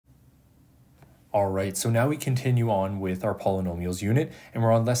All right, so now we continue on with our polynomials unit, and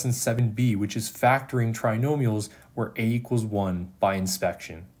we're on lesson 7b, which is factoring trinomials where a equals 1 by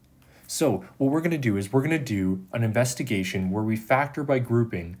inspection. So what we're going to do is we're going to do an investigation where we factor by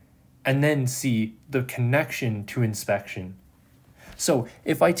grouping and then see the connection to inspection. So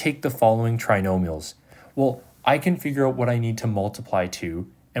if I take the following trinomials, well, I can figure out what I need to multiply to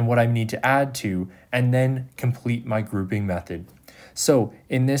and what I need to add to, and then complete my grouping method. So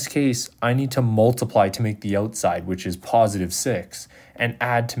in this case, I need to multiply to make the outside, which is positive 6, and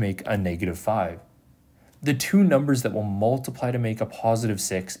add to make a negative 5. The two numbers that will multiply to make a positive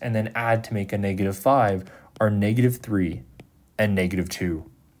 6 and then add to make a negative 5 are negative 3 and negative 2.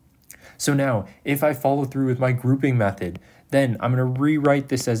 So now, if I follow through with my grouping method, then I'm going to rewrite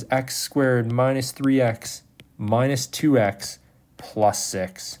this as x squared minus 3x minus 2x plus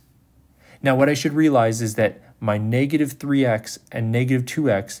 6. Now what I should realize is that my negative 3x and negative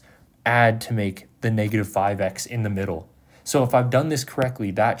 2x add to make the negative 5x in the middle. So if I've done this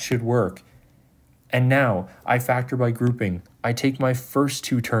correctly, that should work. And now I factor by grouping. I take my first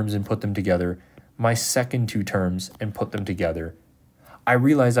two terms and put them together, my second two terms and put them together. I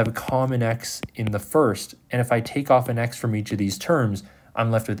realize I have a common x in the first, and if I take off an x from each of these terms,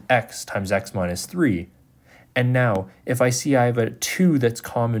 I'm left with x times x minus 3. And now, if I see I have a 2 that's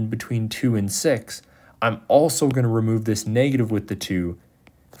common between 2 and 6, I'm also going to remove this negative with the 2,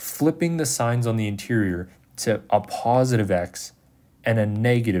 flipping the signs on the interior to a positive x and a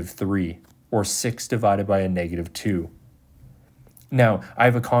negative 3, or 6 divided by a negative 2. Now, I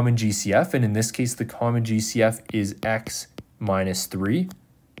have a common GCF, and in this case, the common GCF is x minus 3.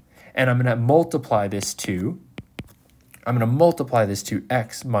 And I'm going to multiply this to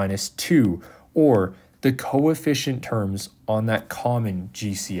x minus 2, or the coefficient terms on that common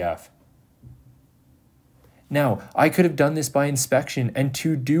GCF. Now, I could have done this by inspection, and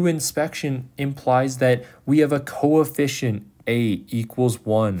to do inspection implies that we have a coefficient a equals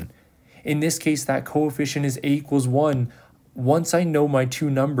 1. In this case, that coefficient is a equals 1. Once I know my two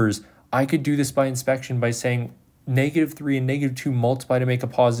numbers, I could do this by inspection by saying negative 3 and negative 2 multiply to make a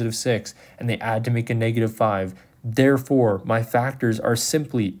positive 6, and they add to make a negative 5. Therefore, my factors are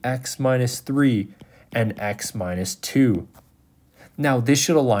simply x minus 3 and x minus 2. Now, this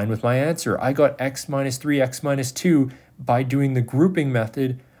should align with my answer. I got x minus 3, x minus 2 by doing the grouping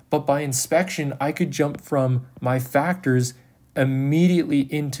method, but by inspection, I could jump from my factors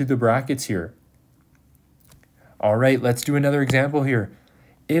immediately into the brackets here. All right, let's do another example here.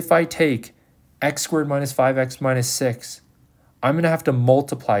 If I take x squared minus 5x minus 6, I'm going to have to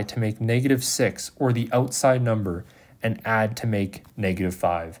multiply to make negative 6, or the outside number, and add to make negative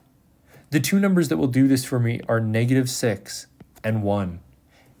 5. The two numbers that will do this for me are negative 6 and 1.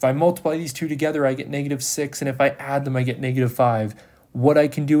 If I multiply these two together, I get negative 6, and if I add them, I get negative 5. What I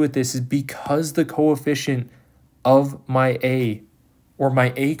can do with this is, because the coefficient of my a, or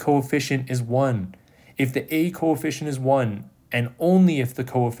my a coefficient is 1, if the a coefficient is 1, and only if the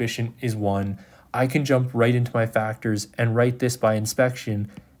coefficient is 1, I can jump right into my factors and write this by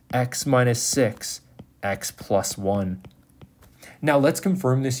inspection, x minus 6, x plus 1. Now let's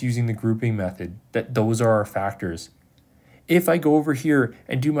confirm this using the grouping method, that those are our factors. If I go over here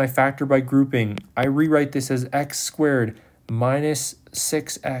and do my factor by grouping, I rewrite this as x squared minus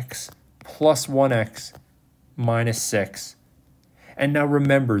 6x plus 1x minus 6. And now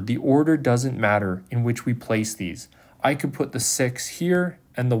remember, the order doesn't matter in which we place these. I could put the 6 here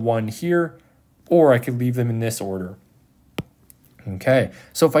and the 1 here, or I could leave them in this order. Okay,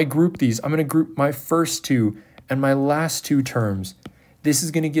 so if I group these, I'm going to group my first two and my last two terms. This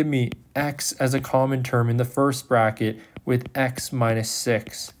is going to give me x as a common term in the first bracket with x minus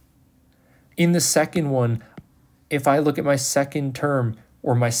 6. In the second one, if I look at my second term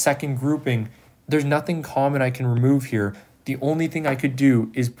or my second grouping, there's nothing common I can remove here. The only thing I could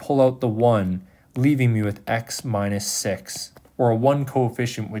do is pull out the 1, leaving me with x minus 6, or a 1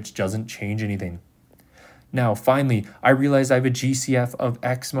 coefficient, which doesn't change anything. Now, finally, I realize I have a GCF of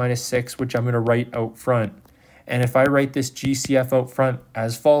x minus 6, which I'm going to write out front. And if I write this GCF out front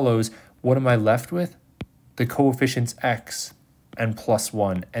as follows, what am I left with? The coefficients x and plus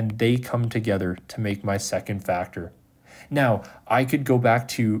 1, and they come together to make my second factor. Now, I could go back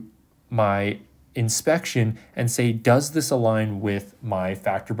to my inspection and say, does this align with my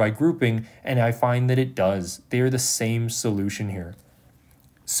factor by grouping? And I find that it does. They are the same solution here.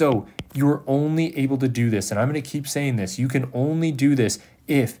 So you're only able to do this, and I'm going to keep saying this, you can only do this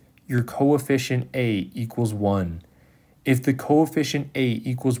if your coefficient a equals 1. If the coefficient a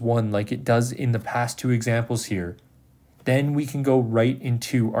equals 1 like it does in the past two examples here, then we can go right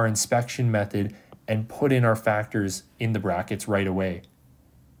into our inspection method and put in our factors in the brackets right away.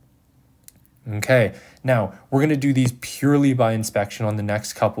 Okay, now we're going to do these purely by inspection on the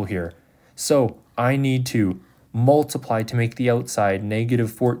next couple here. So I need to multiply to make the outside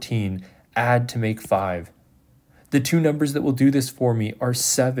 -14, add to make 5. The two numbers that will do this for me are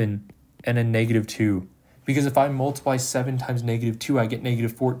 7 and a -2. Because if I multiply 7 times -2, I get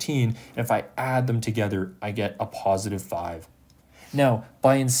 -14. And if I add them together, I get a +5. Now,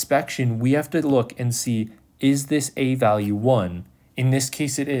 by inspection, we have to look and see, is this a value 1? In this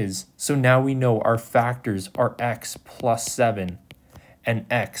case, it is. So now we know our factors are x plus 7 and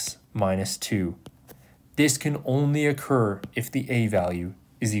x minus 2. This can only occur if the a value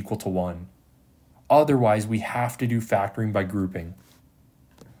is equal to 1. Otherwise, we have to do factoring by grouping.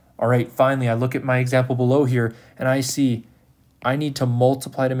 All right, finally, I look at my example below here, and I see I need to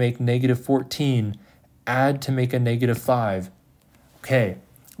multiply to make -14, add to make a -5. Okay,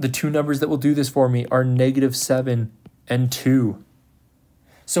 the two numbers that will do this for me are -7 and 2.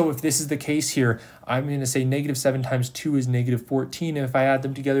 So if this is the case here, I'm going to say -7 times 2 is -14, and if I add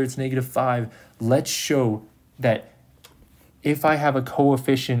them together, it's -5. Let's show that if I have a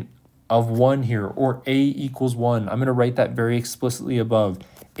coefficient of 1 here, or a equals 1, I'm going to write that very explicitly above.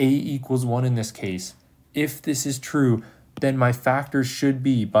 A equals 1 in this case. If this is true, then my factors should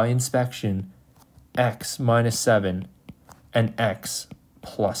be, by inspection, x minus 7 and x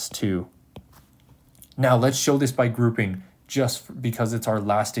plus 2. Now let's show this by grouping, just because it's our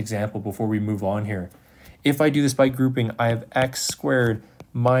last example before we move on here. If I do this by grouping, I have x squared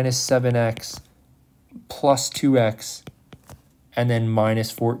minus 7x plus 2x and then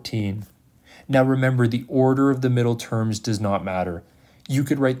minus 14. Now remember, the order of the middle terms does not matter. You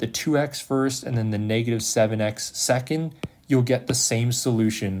could write the 2x first and then the -7x second. You'll get the same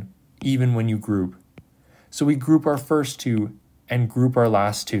solution even when you group. So we group our first two and group our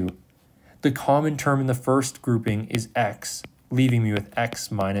last two. The common term in the first grouping is x, leaving me with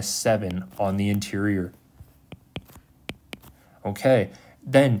x minus 7 on the interior. Okay,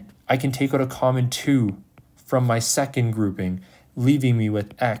 then I can take out a common 2 from my second grouping, leaving me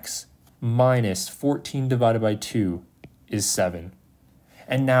with x minus 14 divided by 2 is 7.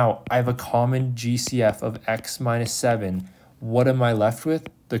 And now I have a common GCF of x minus 7. What am I left with?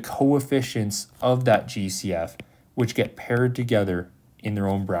 The coefficients of that GCF, which get paired together in their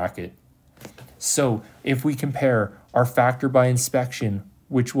own bracket. So if we compare our factor by inspection,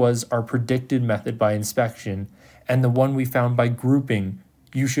 which was our predicted method by inspection, and the one we found by grouping,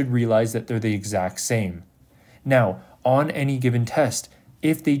 you should realize that they're the exact same. Now, on any given test,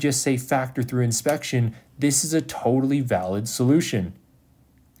 if they just say factor through inspection, this is a totally valid solution.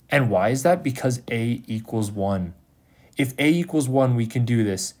 And why is that? Because a equals 1. If a equals 1, we can do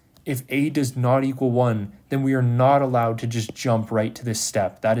this. If a does not equal 1, then we are not allowed to just jump right to this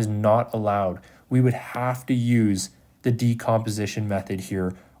step. That is not allowed. We would have to use the decomposition method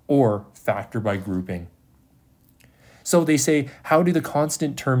here, or factor by grouping. So they say, how do the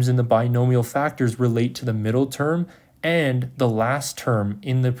constant terms in the binomial factors relate to the middle term and the last term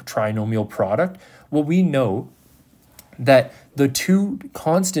in the trinomial product? Well, we know that the two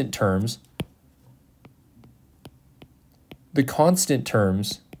constant terms,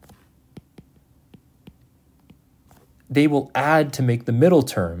 they will add to make the middle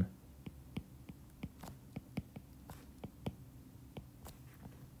term.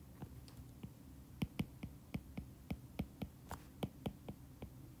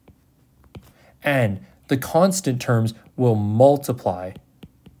 And the constant terms will multiply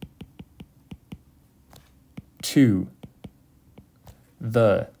to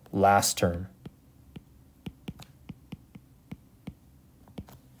the last term.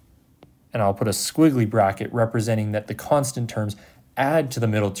 And I'll put a squiggly bracket representing that the constant terms add to the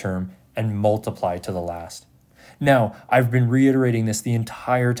middle term and multiply to the last. Now, I've been reiterating this the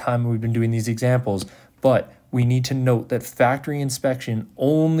entire time we've been doing these examples, but we need to note that factoring inspection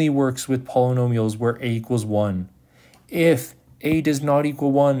only works with polynomials where a equals 1. If a does not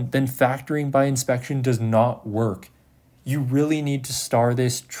equal 1, then factoring by inspection does not work. You really need to star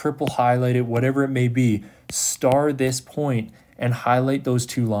this, triple highlight it, whatever it may be. Star this point and highlight those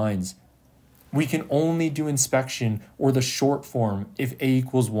two lines. We can only do inspection or the short form if a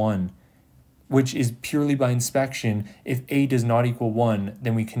equals 1, which is purely by inspection. If a does not equal 1,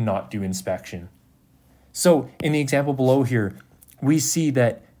 then we cannot do inspection. So in the example below here, we see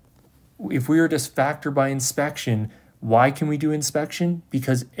that if we were to factor by inspection, why can we do inspection?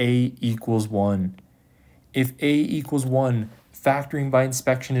 Because a equals 1. If a equals 1, factoring by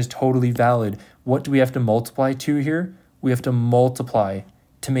inspection is totally valid. What do we have to multiply to here? We have to multiply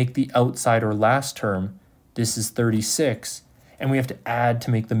to make the outside or last term. This is 36. And we have to add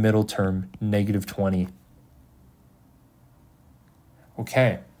to make the middle term -20.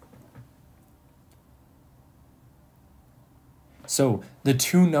 Okay. So the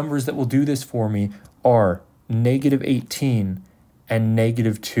two numbers that will do this for me are negative 18 and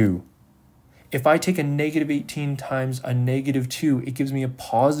negative 2. If I take a negative 18 times a negative 2, it gives me a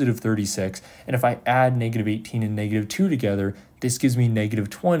positive 36. And if I add negative 18 and negative 2 together, this gives me negative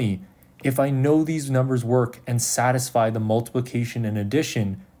 20. If I know these numbers work and satisfy the multiplication and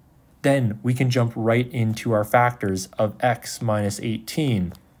addition, then we can jump right into our factors of x minus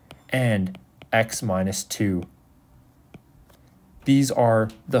 18 and x minus 2. These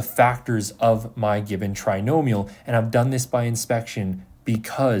are the factors of my given trinomial, and I've done this by inspection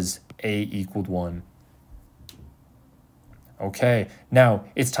because a equaled 1. Okay, now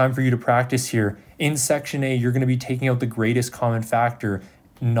it's time for you to practice here. In section A, you're going to be taking out the greatest common factor,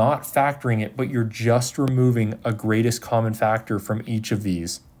 not factoring it, but you're just removing a greatest common factor from each of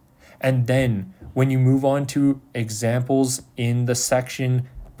these. And then when you move on to examples in the section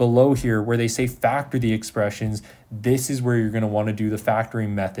below here where they say factor the expressions, this is where you're going to want to do the factoring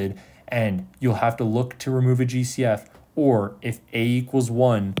method, and you'll have to look to remove a GCF, or if a equals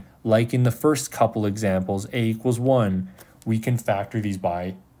 1, like in the first couple examples, a equals 1, we can factor these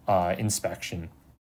by inspection.